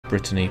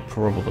Brittany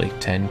probably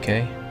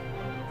 10k.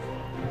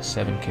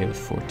 7k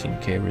with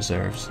 14k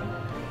reserves.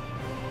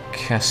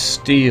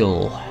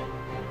 Castile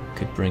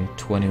could bring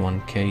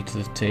 21k to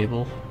the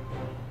table.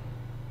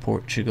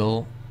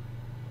 Portugal.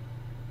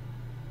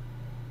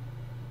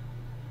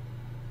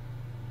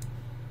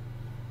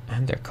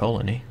 And their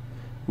colony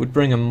would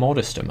bring a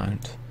modest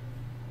amount.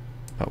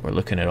 But we're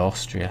looking at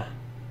Austria.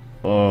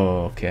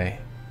 Oh, okay.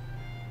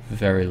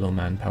 Very low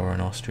manpower on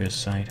Austria's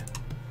side.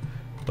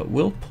 But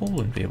will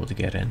Poland be able to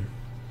get in?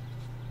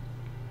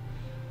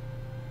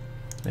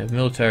 They have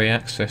military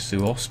access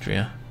to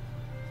Austria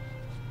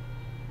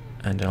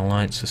and an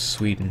alliance with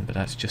Sweden, but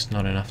that's just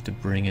not enough to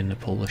bring in the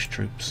Polish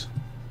troops.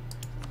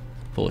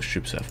 Polish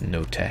troops have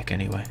no tech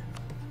anyway.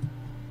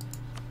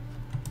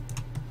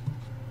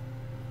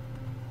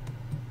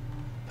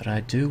 But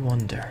I do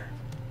wonder,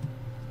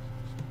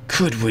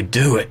 could we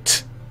do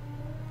it?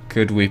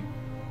 Could we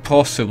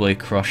possibly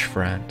crush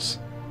France?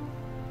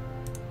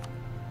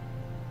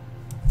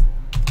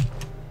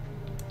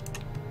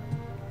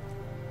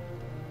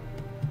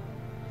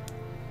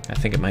 I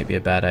think it might be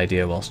a bad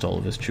idea whilst all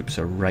of his troops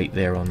are right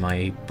there on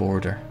my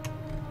border.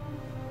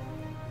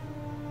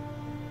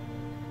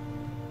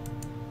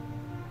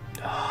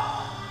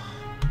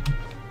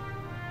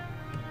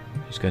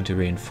 He's going to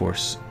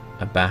reinforce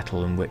a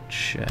battle in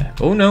which...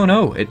 oh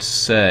no,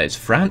 it's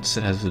France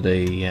that has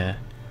the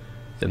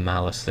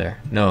malice there.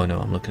 No,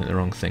 I'm looking at the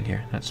wrong thing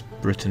here. That's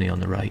Brittany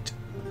on the right.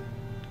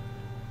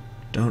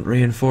 Don't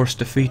reinforce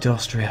defeat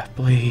Austria,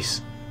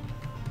 please.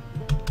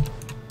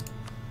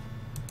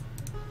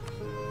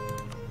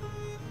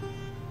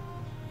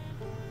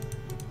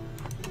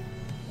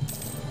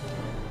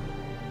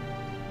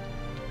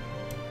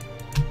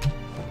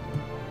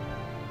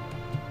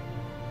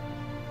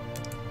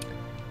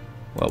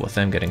 Well, with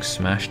them getting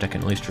smashed, I can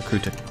at least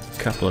recruit a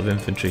couple of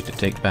infantry to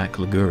take back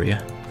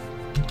Liguria.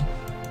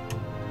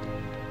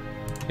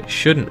 It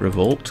shouldn't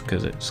revolt,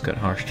 because it's got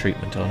harsh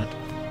treatment on it.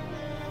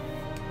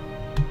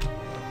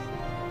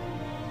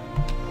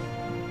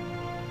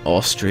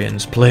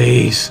 Austrians,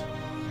 please!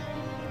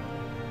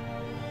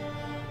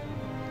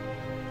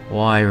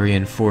 Why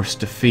reinforce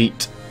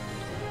defeat?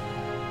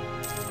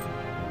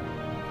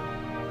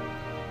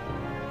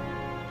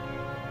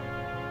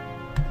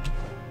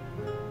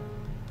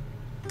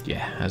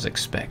 Yeah, as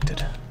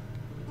expected.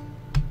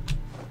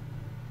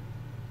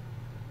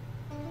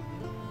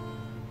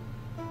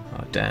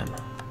 Oh, damn.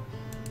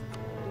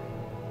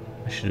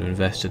 I should have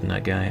invested in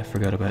that guy, I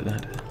forgot about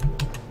that.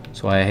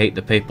 That's why I hate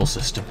the papal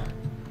system.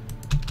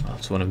 Well,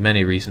 it's one of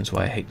many reasons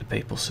why I hate the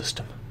papal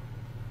system.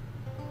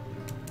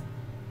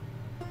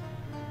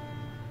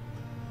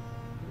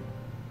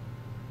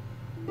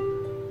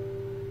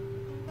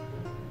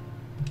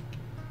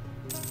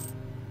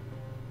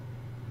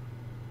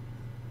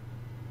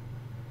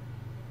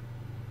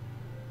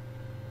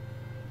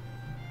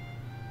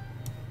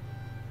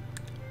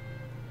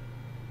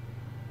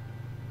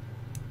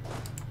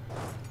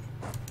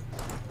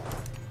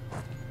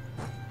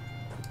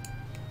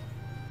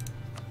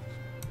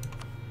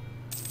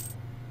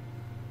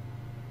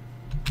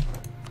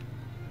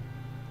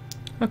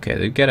 Okay,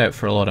 they'd get out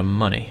for a lot of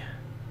money.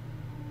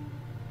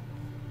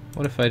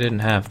 What if I didn't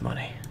have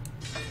money?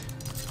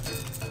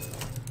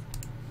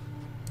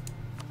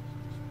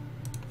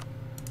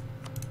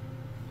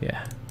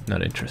 Yeah,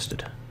 not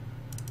interested.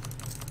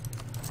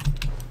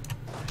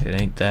 It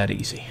ain't that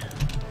easy.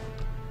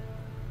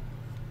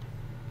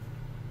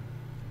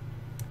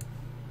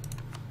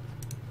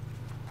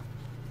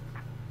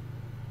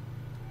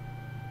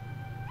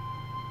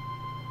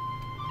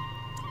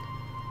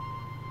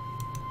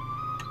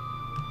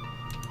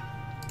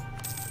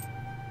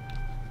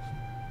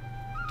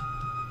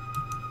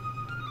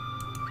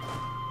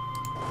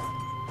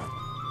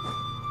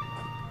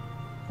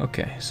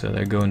 Okay, so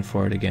they're going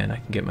for it again. I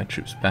can get my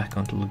troops back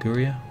onto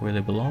Liguria, where they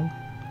belong.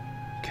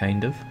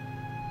 Kind of.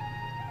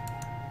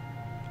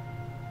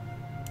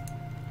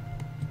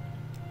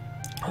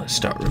 Let's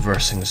start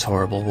reversing this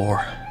horrible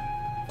war.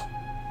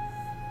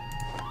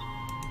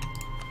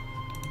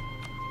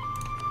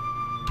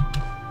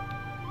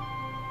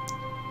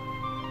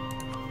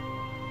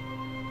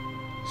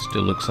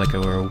 Still looks like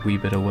we're a wee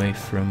bit away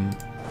from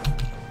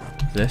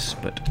this,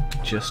 but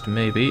just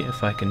maybe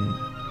if I can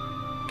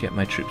get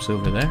my troops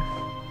over there.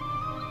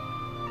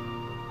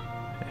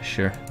 Yeah,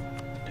 sure.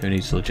 Who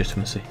needs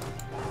legitimacy?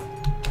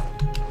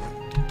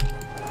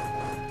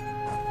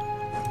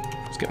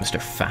 Let's get Mr.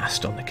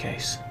 Fast on the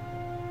case.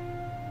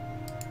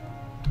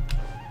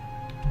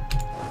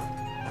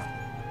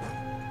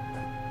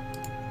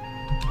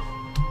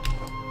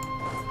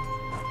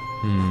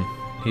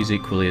 He's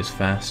equally as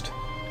fast.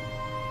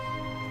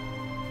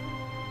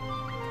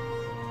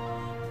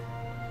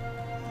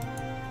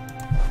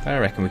 I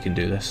reckon we can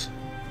do this.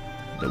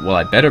 Well,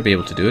 I better be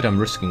able to do it. I'm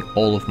risking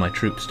all of my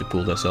troops to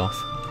pull this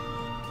off.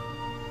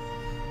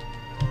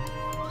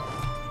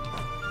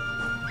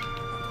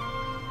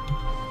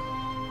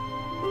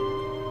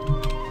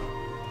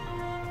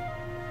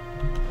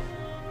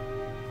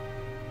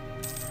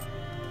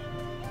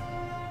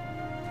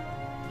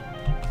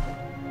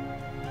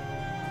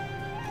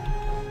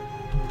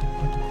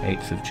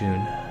 8th of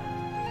June.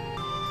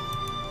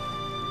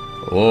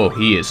 Oh,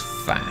 he is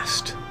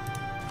fast.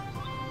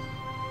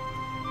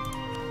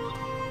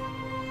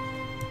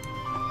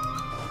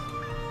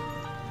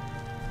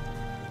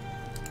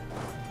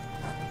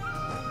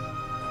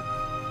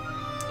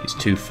 He's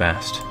too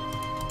fast.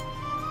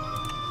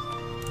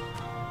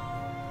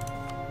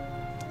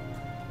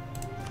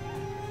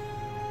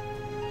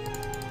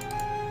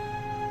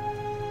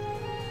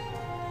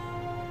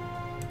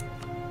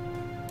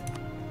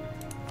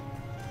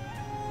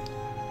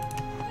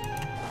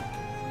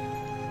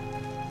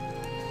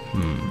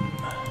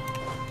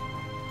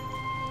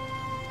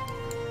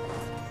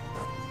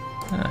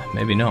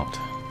 Maybe not.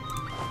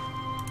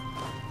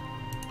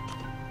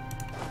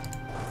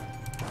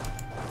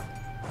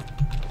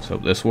 Let's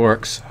hope this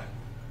works.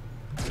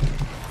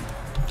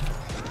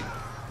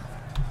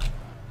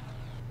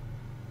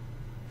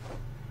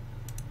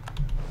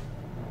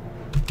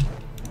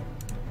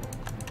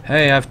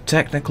 Hey, I've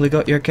technically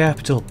got your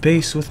capital.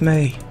 Peace with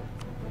me.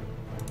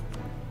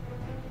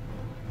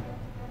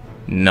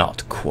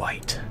 Not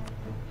quite.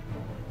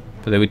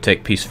 But they would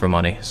take peace for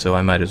money, so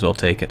I might as well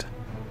take it.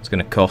 It's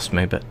gonna cost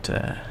me, but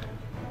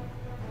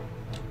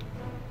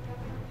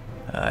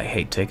I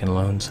hate taking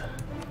loans.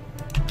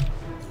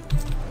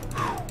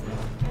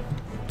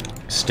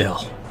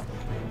 Still,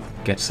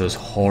 gets those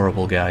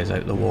horrible guys out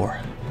of the war.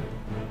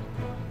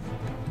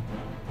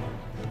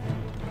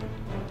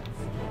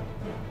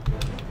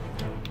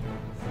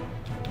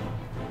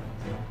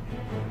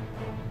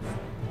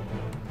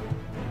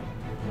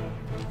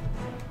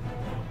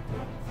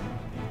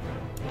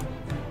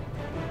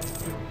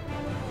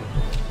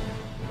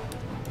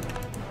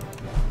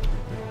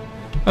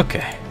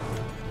 Okay,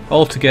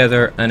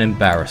 altogether an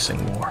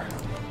embarrassing war,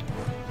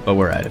 but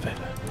we're out of it,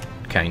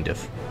 kind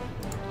of.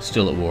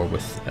 Still at war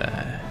with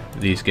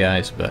these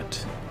guys,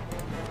 but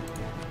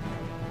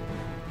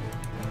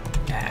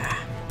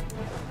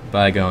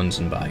bygones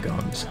and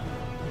bygones.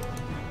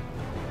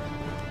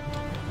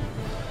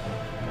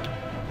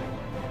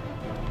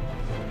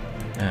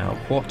 Now,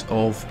 what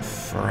of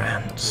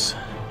France?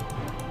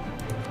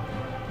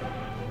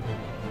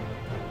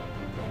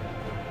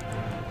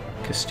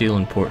 Castile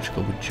and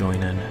Portugal would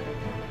join in.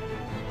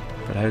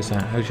 But how's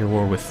that? How's your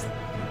war with...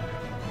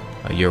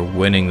 Oh, you're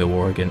winning the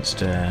war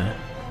against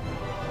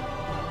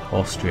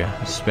Austria,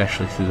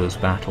 especially through those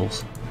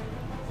battles.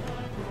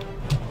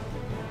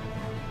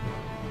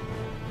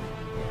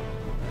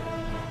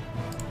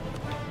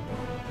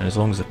 And as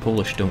long as the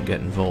Polish don't get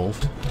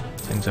involved,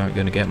 things aren't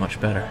going to get much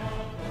better.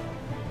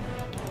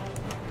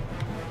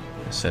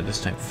 I said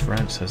this time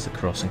France has the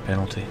crossing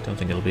penalty. Don't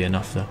think it'll be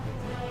enough though.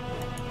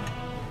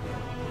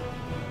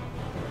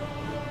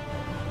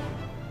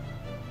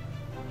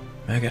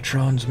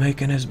 Megatron's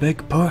making his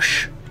big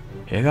push.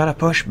 You gotta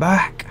push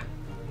back.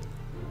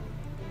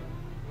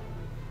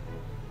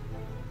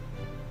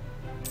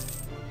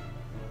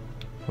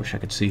 Wish I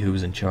could see who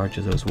was in charge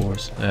of those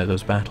wars,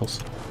 those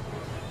battles.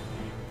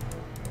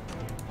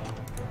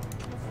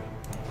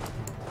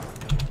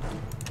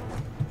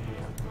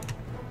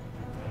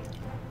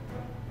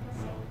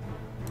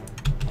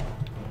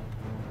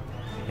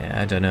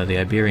 Yeah, I don't know. The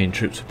Iberian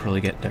troops would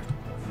probably get their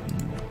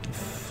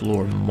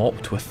floor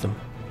mopped with them.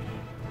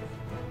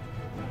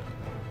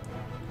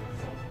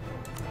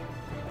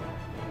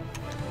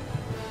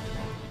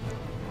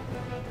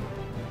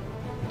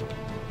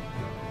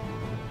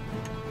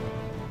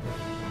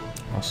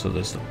 Also,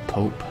 there's the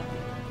Pope.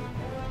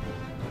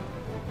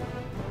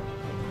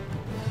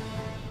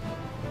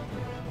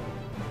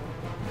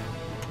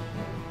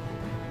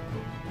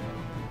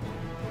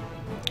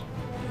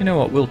 You know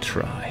what, we'll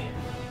try.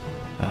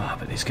 Ah,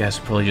 but these guys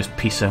will probably just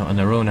peace out on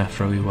their own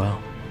after a wee while.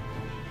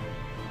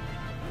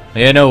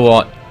 You know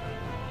what?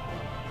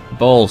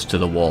 Balls to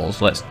the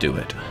walls, let's do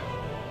it.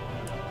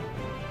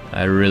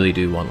 I really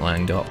do want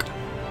Languedoc.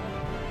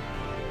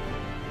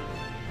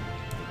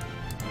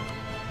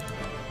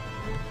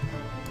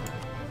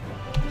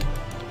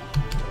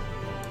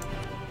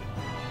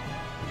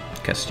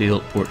 Castile,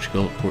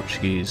 Portugal,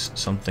 Portuguese,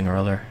 something or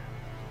other.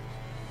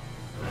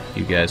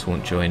 You guys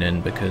won't join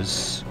in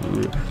because...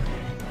 Don't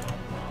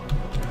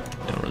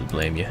really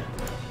blame you.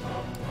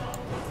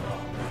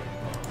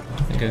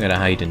 I think I'm gonna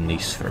hide in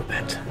Nice for a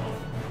bit.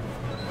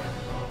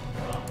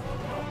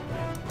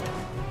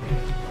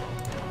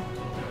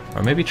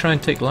 Or maybe try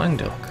and take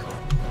Languedoc.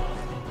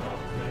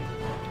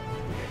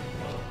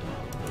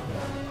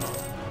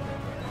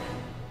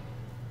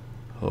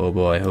 Oh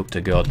boy, I hope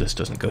to God this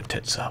doesn't go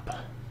tits up.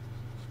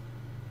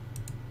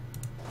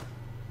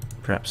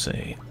 Perhaps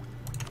a...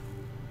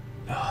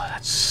 Oh,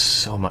 that's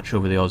so much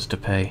over the odds to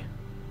pay.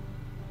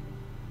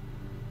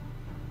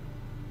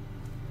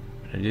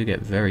 But I do get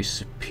very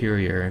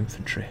superior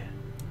infantry.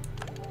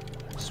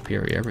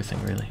 Superior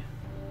everything, really.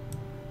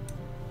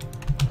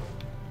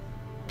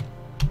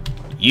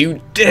 You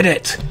did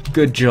it!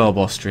 Good job,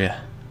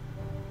 Austria.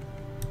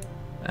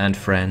 And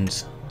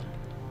friends.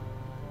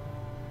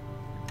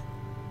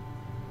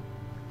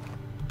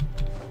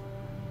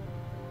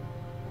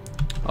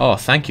 Oh,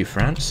 thank you,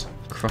 France.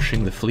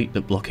 Crushing the fleet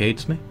that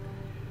blockades me.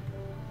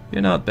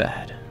 You're not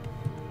bad.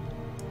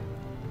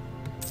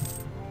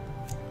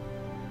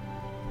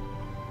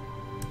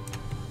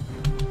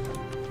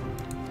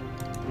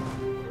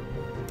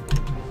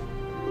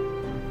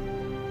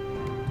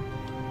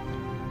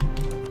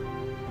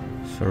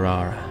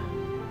 Ferrara.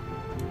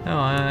 No,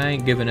 I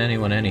ain't giving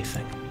anyone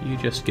anything. You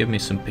just give me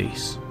some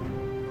peace.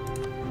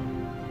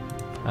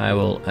 I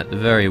will, at the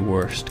very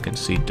worst,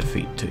 concede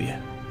defeat to you.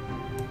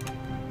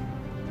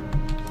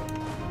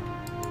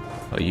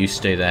 Oh, you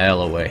stay the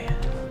hell away.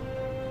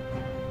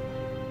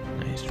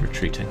 He's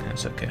retreating,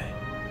 that's okay.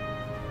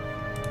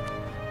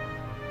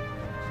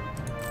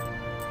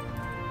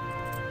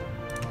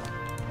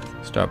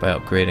 Start by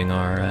upgrading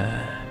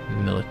our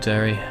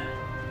military.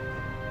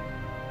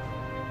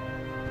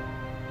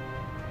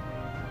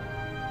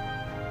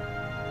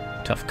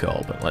 Tough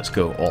call, but let's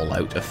go all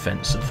out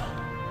offensive.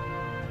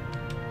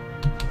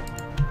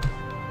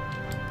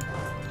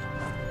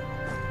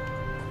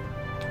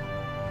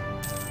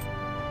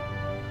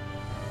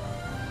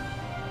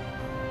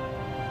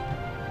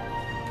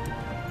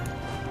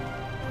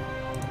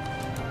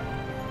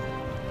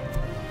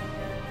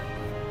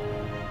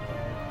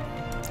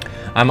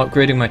 I'm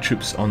upgrading my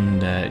troops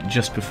on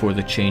just before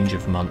the change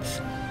of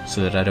month,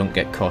 so that I don't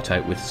get caught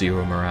out with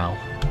 0 morale.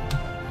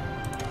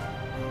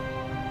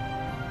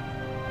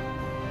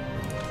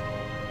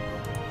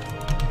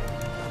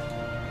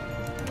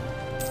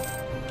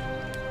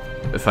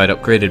 If I'd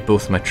upgraded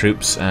both my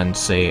troops and,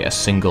 say, a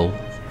single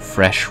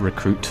fresh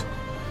recruit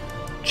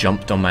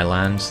jumped on my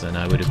lands, then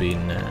I would have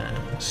been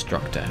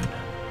struck down.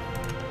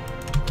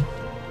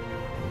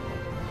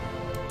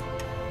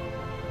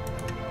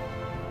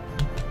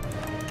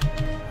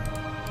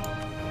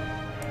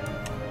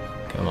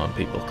 Come on,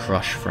 people,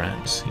 crush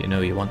France. You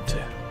know you want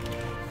to.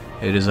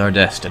 It is our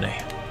destiny.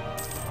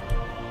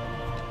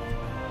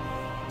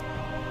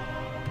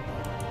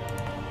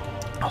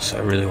 Also,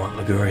 I really want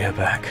Liguria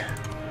back.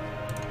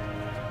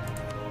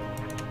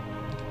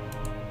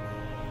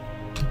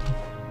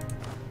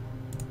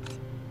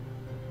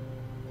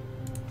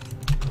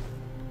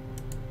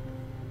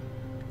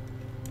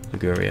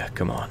 Liguria,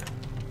 come on.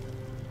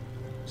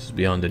 This is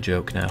beyond a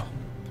joke now.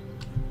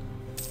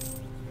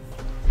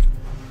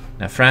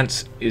 Now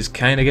France is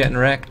kind of getting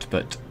wrecked,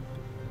 but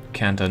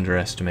can't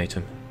underestimate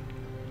him.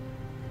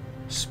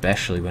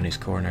 Especially when he's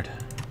cornered.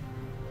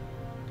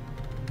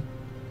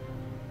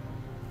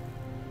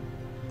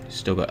 He's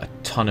still got a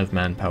ton of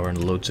manpower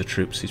and loads of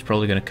troops. He's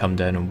probably going to come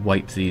down and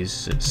wipe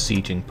these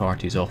sieging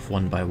parties off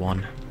one by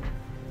one.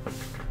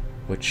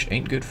 Which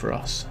ain't good for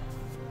us.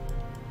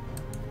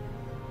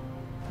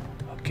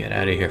 Oh, get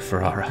out of here,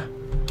 Ferrara.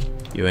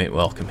 You ain't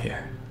welcome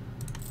here.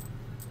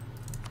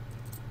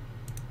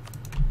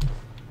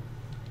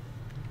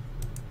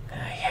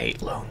 I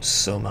hate loans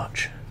so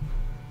much.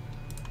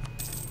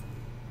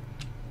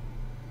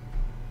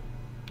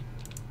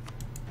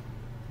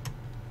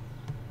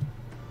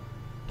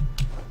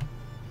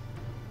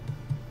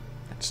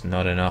 It's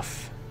not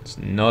enough. It's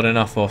not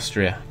enough,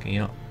 Austria. Can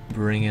you not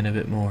bring in a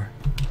bit more?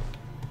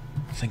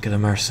 Think of the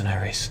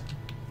mercenaries.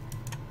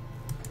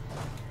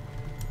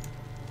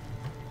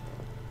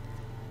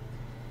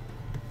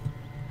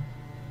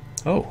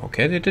 Oh,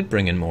 okay, they did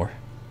bring in more.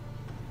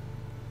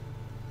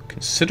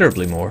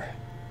 Considerably more.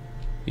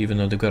 Even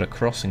though they've got a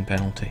crossing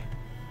penalty.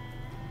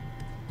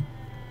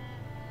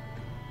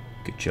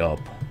 Good job.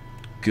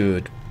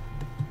 Good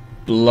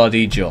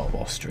bloody job,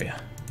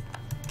 Austria.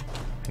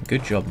 And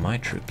good job, my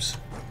troops.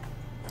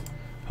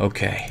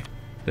 Okay,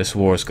 this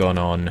war's gone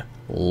on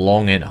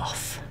long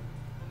enough.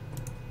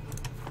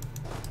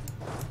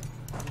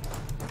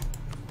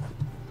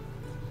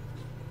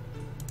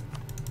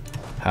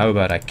 How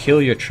about I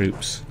kill your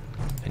troops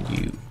and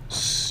you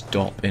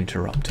stop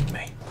interrupting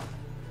me?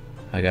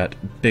 I got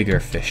bigger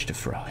fish to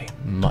fry.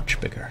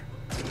 Much bigger.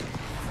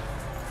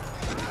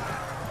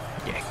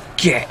 Yeah,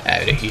 get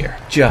out of here.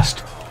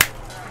 Just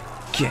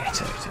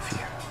get out of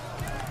here.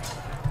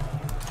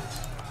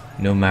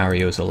 No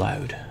Marios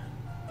allowed.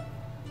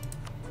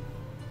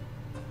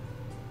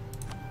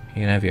 You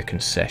can have your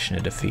concession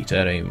of defeat.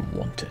 I don't even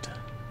want it.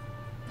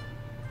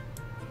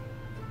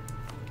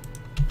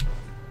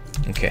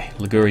 Okay,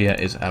 Liguria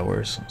is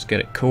ours. Let's get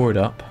it cored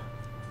up.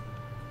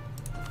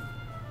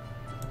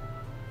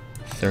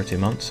 30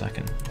 months, I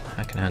can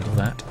handle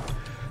that.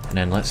 And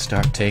then let's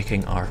start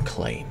taking our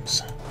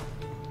claims.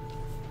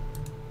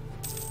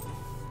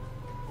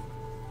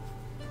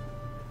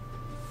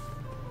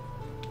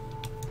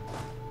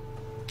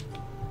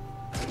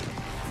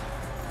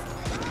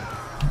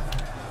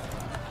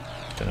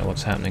 Don't know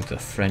what's happening to the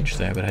French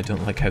there, but I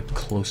don't like how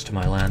close to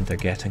my land they're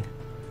getting.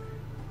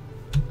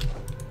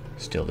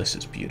 Still, this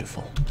is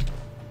beautiful.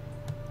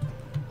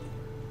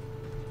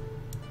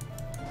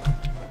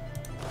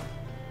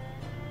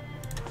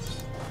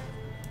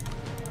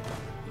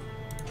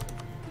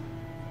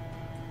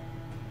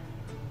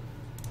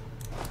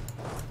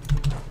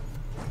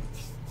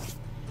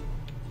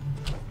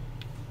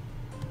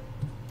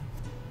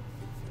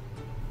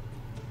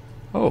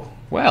 Oh,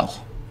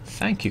 well,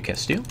 thank you,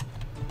 Castile.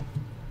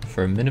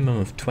 For a minimum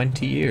of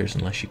 20 years,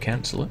 unless you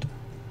cancel it.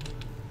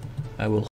 I will